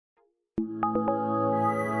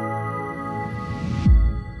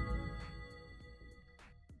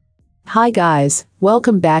Hi guys,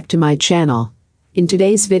 welcome back to my channel. In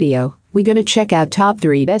today's video, we're gonna check out top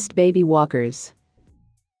 3 best baby walkers.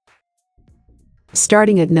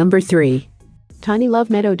 Starting at number 3. Tiny Love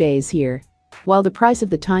Meadow Days here. While the price of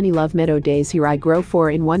the Tiny Love Meadow Days Here I Grow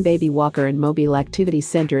 4-in-1 Baby Walker and Mobile Activity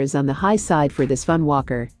Center is on the high side for this fun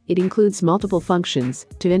walker, it includes multiple functions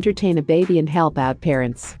to entertain a baby and help out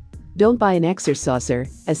parents. Don't buy an exerciser,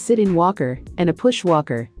 a sit-in walker, and a push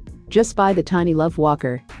walker. Just buy the Tiny Love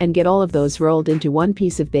Walker and get all of those rolled into one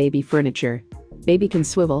piece of baby furniture. Baby can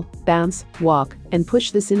swivel, bounce, walk, and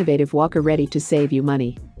push this innovative walker ready to save you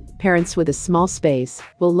money. Parents with a small space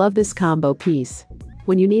will love this combo piece.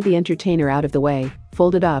 When you need the entertainer out of the way,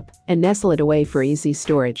 fold it up and nestle it away for easy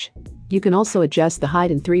storage. You can also adjust the height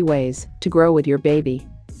in 3 ways to grow with your baby.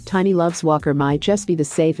 Tiny Love's walker might just be the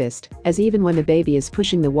safest, as even when the baby is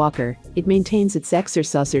pushing the walker, it maintains its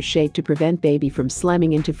exerciser shape to prevent baby from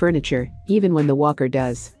slamming into furniture, even when the walker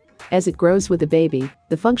does. As it grows with the baby,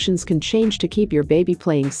 the functions can change to keep your baby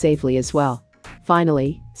playing safely as well.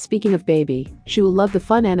 Finally, speaking of baby, she will love the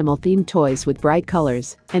fun animal-themed toys with bright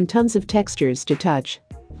colors and tons of textures to touch.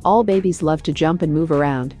 All babies love to jump and move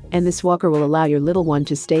around, and this walker will allow your little one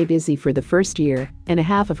to stay busy for the first year and a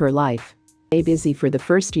half of her life. Stay busy for the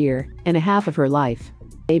first year and a half of her life.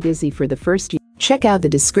 Stay busy for the first year. Check out the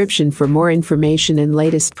description for more information and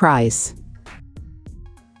latest price.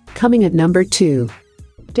 Coming at number 2.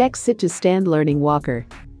 VTech Sit-to-Stand Learning Walker.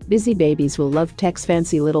 Busy babies will love VTech's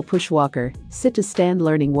fancy little push walker, sit-to-stand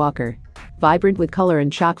learning walker. Vibrant with color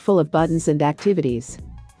and chock full of buttons and activities.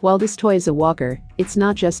 While this toy is a walker, it's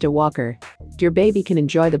not just a walker. Your baby can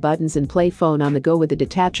enjoy the buttons and play phone on the go with the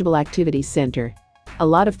detachable activity center. A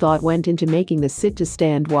lot of thought went into making the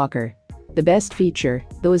sit-to-stand walker. The best feature,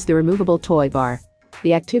 though, is the removable toy bar.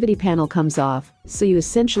 The activity panel comes off, so you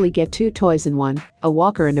essentially get 2 toys in one, a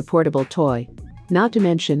walker and a portable toy. Not to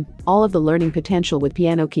mention, all of the learning potential with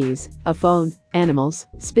piano keys, a phone, animals,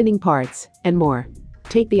 spinning parts, and more.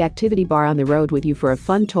 Take the activity bar on the road with you for a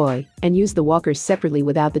fun toy, and use the walker separately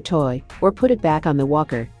without the toy, or put it back on the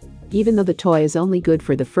walker. Even though the toy is only good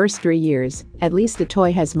for the first 3 years, at least the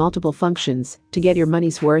toy has multiple functions to get your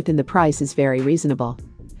money's worth, and the price is very reasonable.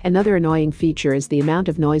 Another annoying feature is the amount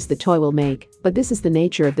of noise the toy will make, but this is the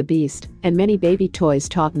nature of the beast, and many baby toys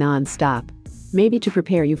talk non-stop. Maybe to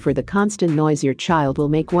prepare you for the constant noise your child will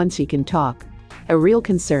make once he can talk. A real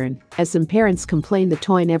concern, as some parents complain the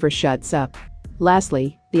toy never shuts up.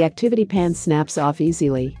 Lastly, the activity pan snaps off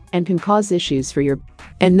easily and can cause issues for your.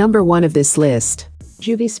 And number 1 of this list.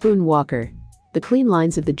 Joovy Spoon Walker. The clean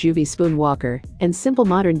lines of the Joovy Spoon Walker and simple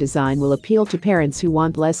modern design will appeal to parents who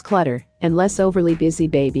want less clutter and less overly busy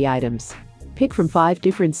baby items. Pick from 5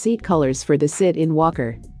 different seat colors for the sit-in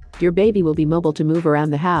walker. Your baby will be mobile to move around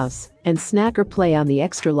the house and snack or play on the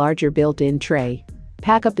extra larger built-in tray.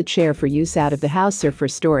 Pack up the chair for use out of the house or for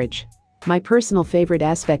storage. My personal favorite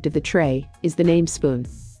aspect of the tray is the name spoon.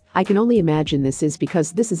 I can only imagine this is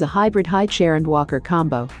because this is a hybrid high chair and walker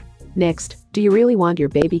combo. Next, do you really want your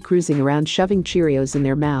baby cruising around shoving Cheerios in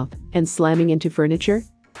their mouth and slamming into furniture?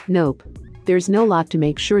 Nope. There's no lock to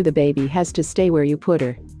make sure the baby has to stay where you put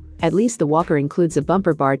her. At least the walker includes a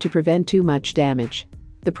bumper bar to prevent too much damage.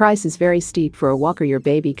 The price is very steep for a walker your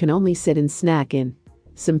baby can only sit and snack in.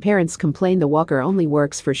 Some parents complain the walker only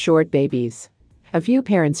works for short babies. A few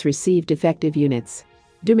parents receive defective units.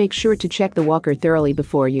 Do make sure to check the walker thoroughly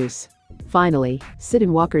before use. Finally,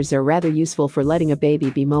 sit-in walkers are rather useful for letting a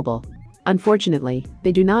baby be mobile. Unfortunately,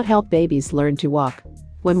 they do not help babies learn to walk.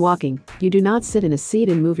 When walking, you do not sit in a seat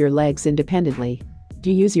and move your legs independently.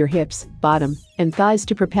 You use your hips, bottom, and thighs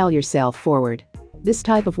to propel yourself forward. This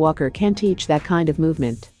type of walker can teach that kind of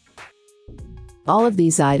movement. All of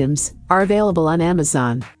these items are available on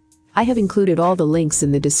Amazon. I have included all the links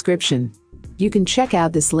in the description. You can check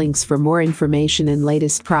out these links for more information and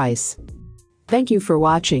latest price. Thank you for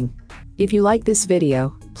watching. If you like this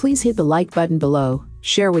video, please hit the like button below,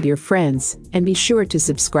 share with your friends, and be sure to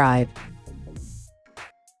subscribe.